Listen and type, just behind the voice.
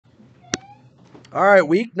All right,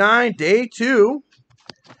 week 9, day 2.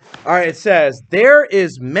 All right, it says, there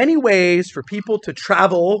is many ways for people to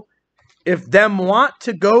travel if them want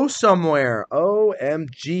to go somewhere.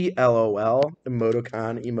 OMG, LOL.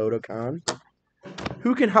 Emoticon, emoticon.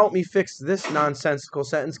 Who can help me fix this nonsensical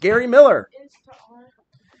sentence? Gary Miller.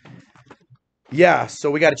 Yeah,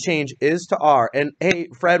 so we got to change is to are. And hey,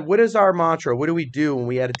 Fred, what is our mantra? What do we do when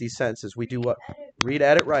we edit these sentences? We do what? Read,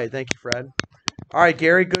 edit, right. Thank you, Fred. All right,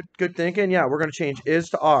 Gary, good thinking. Yeah, we're going to change is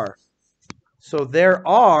to are. So there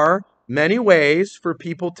are many ways for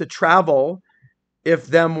people to travel if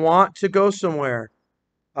them want to go somewhere.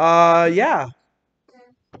 Yeah.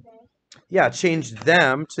 Yeah, change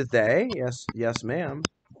them to they. Yes, ma'am.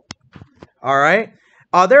 All right.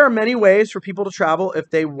 There are many ways for people to travel if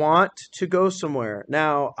they want to go somewhere.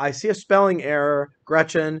 Now, I see a spelling error.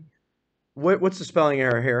 Gretchen, what's the spelling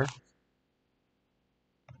error here?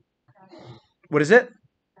 What is it?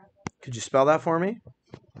 Could you spell that for me?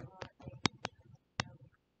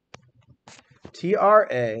 Travel.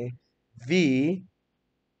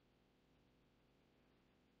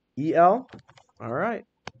 All right.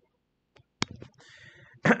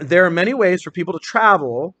 There are many ways for people to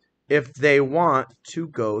travel if they want to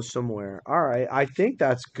go somewhere. All right. I think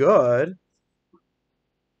that's good.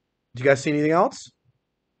 Do you guys see anything else?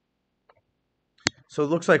 So it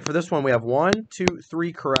looks like for this one, we have 1, 2,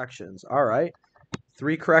 3 corrections. All right.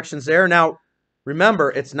 3 corrections there. Now,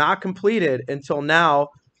 remember, it's not completed until now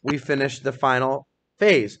we finish the final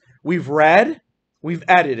phase. We've read, we've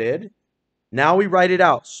edited. Now we write it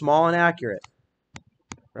out, small and accurate.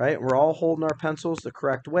 Right? We're all holding our pencils the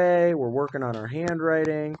correct way. We're working on our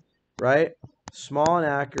handwriting, right? Small and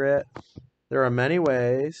accurate. There are many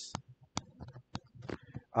ways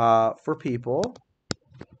for people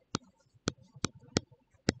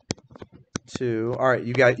to. All right,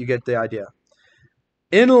 you get the idea.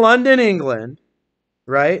 In London, England,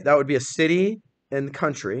 right? That would be a city and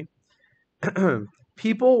country.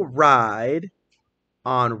 People ride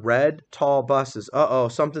on red tall buses. Uh-oh,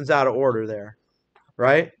 something's out of order there.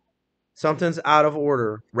 Right? Something's out of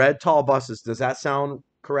order. Red tall buses. Does that sound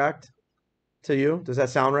correct to you? Does that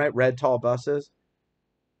sound right? Red tall buses.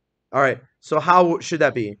 All right. So how should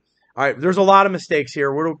that be? All right. There's a lot of mistakes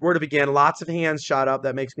here. Where to begin? Lots of hands shot up.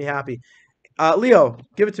 That makes me happy. Leo,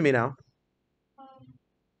 give it to me now.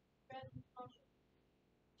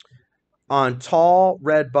 On tall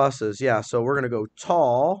red buses. Yeah. So we're going to go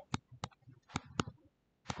tall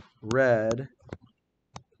red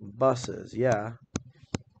buses. Yeah.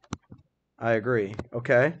 I agree.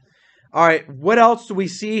 Okay. All right. What else do we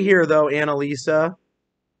see here, though, Annalisa?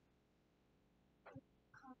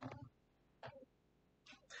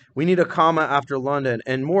 We need a comma after London.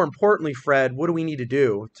 And more importantly, Fred, what do we need to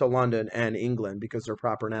do to London and England because they're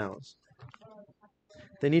proper nouns?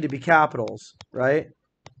 They need to be capitals, right?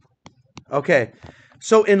 Okay.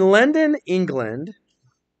 So in London, England,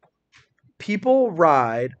 people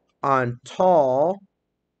ride on tall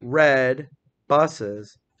red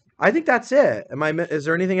buses. I think that's it. Is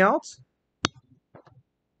there anything else?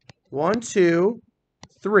 1, 2,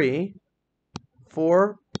 3,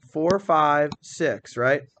 4, 4, 5, 6,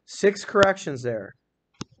 right? 6 corrections there.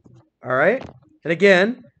 All right? And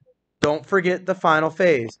again, don't forget the final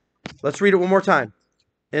phase. Let's read it one more time.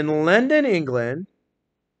 In London, England,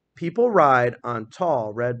 people ride on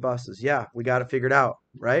tall red buses. Yeah, we got it figured out,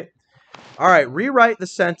 right? All right, rewrite the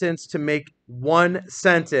sentence to make one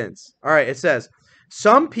sentence. All right, it says,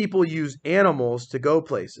 some people use animals to go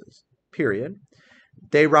places, period.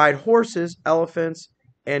 They ride horses, elephants,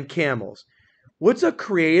 and camels. What's a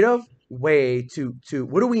creative way to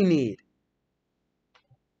what do we need?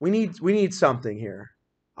 We need something here.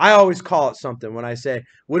 I always call it something when I say,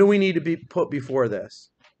 what do we need to be put before this?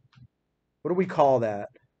 What do we call that?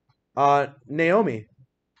 Naomi.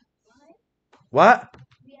 What?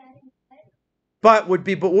 But what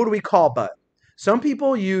do we call but? Some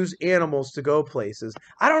people use animals to go places.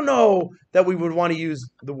 I don't know that we would want to use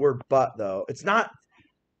the word but, though. It's not.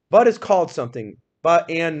 But is called something. But,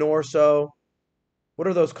 and, nor, so. What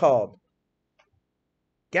are those called?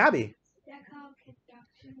 Gabby.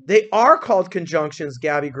 They are called conjunctions,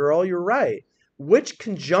 Gabby girl. You're right. Which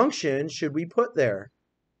conjunction should we put there?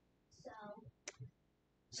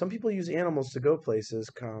 Some people use animals to go places,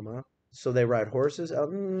 comma. So they ride horses.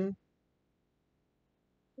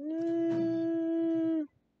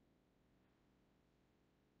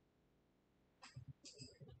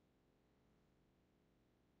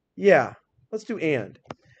 Yeah, let's do and.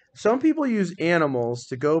 Some people use animals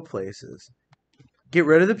to go places. Get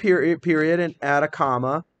rid of the period and add a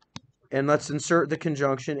comma. And let's insert the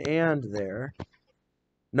conjunction and there.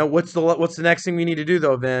 No, what's the next thing we need to do,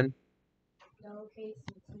 though, Vin? No.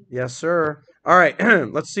 Yes, sir. All right,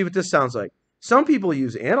 let's see what this sounds like. Some people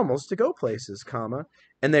use animals to go places, comma,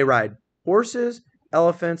 and they ride horses,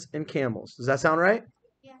 elephants, and camels. Does that sound right?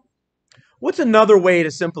 Yeah. What's another way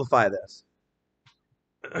to simplify this?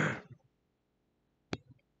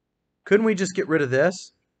 Couldn't we just get rid of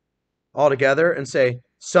this altogether and say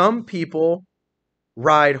some people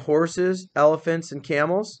ride horses, elephants, and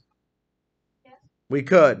camels? Yes. We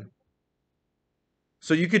could.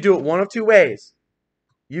 So you could do it one of two ways.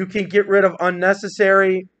 You can get rid of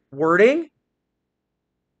unnecessary wording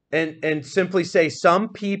and simply say some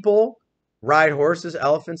people ride horses,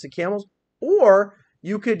 elephants, and camels, or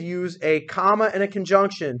you could use a comma and a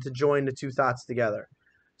conjunction to join the two thoughts together.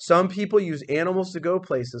 Some people use animals to go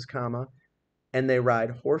places, comma, and they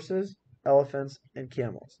ride horses, elephants, and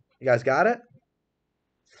camels. You guys got it?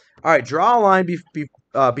 All right, draw a line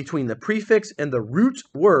between the prefix and the root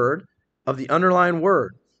word of the underlined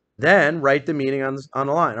word. Then write the meaning on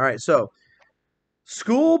the line. All right, so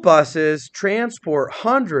school buses transport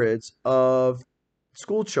hundreds of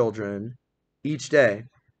school children each day.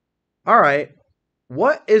 All right,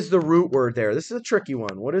 what is the root word there? This is a tricky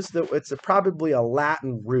one. What is it's probably a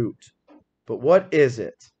Latin root, but what is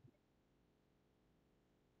it?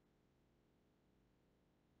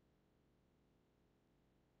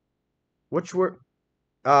 Which word?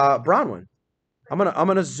 Bronwyn. I'm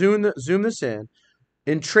gonna zoom this in.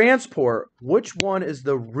 In transport, which one is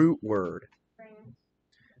the root word?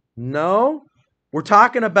 No, we're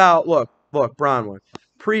talking about look, Bronwyn.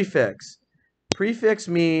 Prefix. Prefix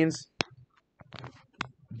means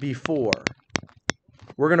before.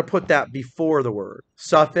 We're gonna put that before the word.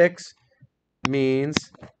 Suffix means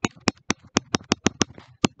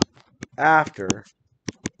after.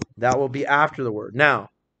 That will be after the word. Now,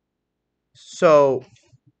 so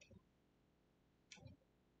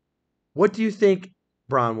what do you think,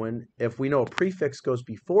 Bronwyn, if we know a prefix goes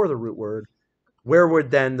before the root word, what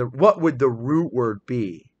would the root word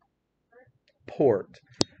be? Port.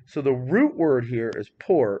 So the root word here is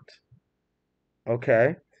port.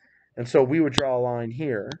 Okay? And so we would draw a line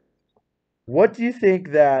here. What do you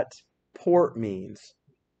think that port means?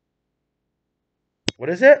 What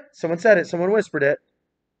is it? Someone said it. Someone whispered it.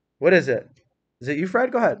 What is it? Is it you,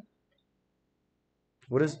 Fred? Go ahead.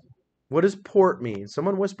 What does port mean?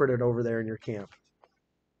 Someone whispered it over there in your camp.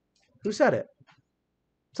 Who said it?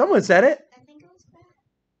 Someone said it. I think it was Fred.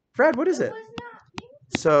 Fred, what is it? It was not me.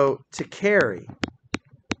 So to carry.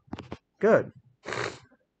 Good.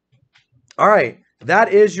 All right.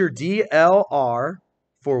 That is your DLR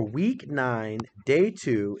for week 9, day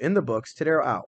 2 in the books. Today out.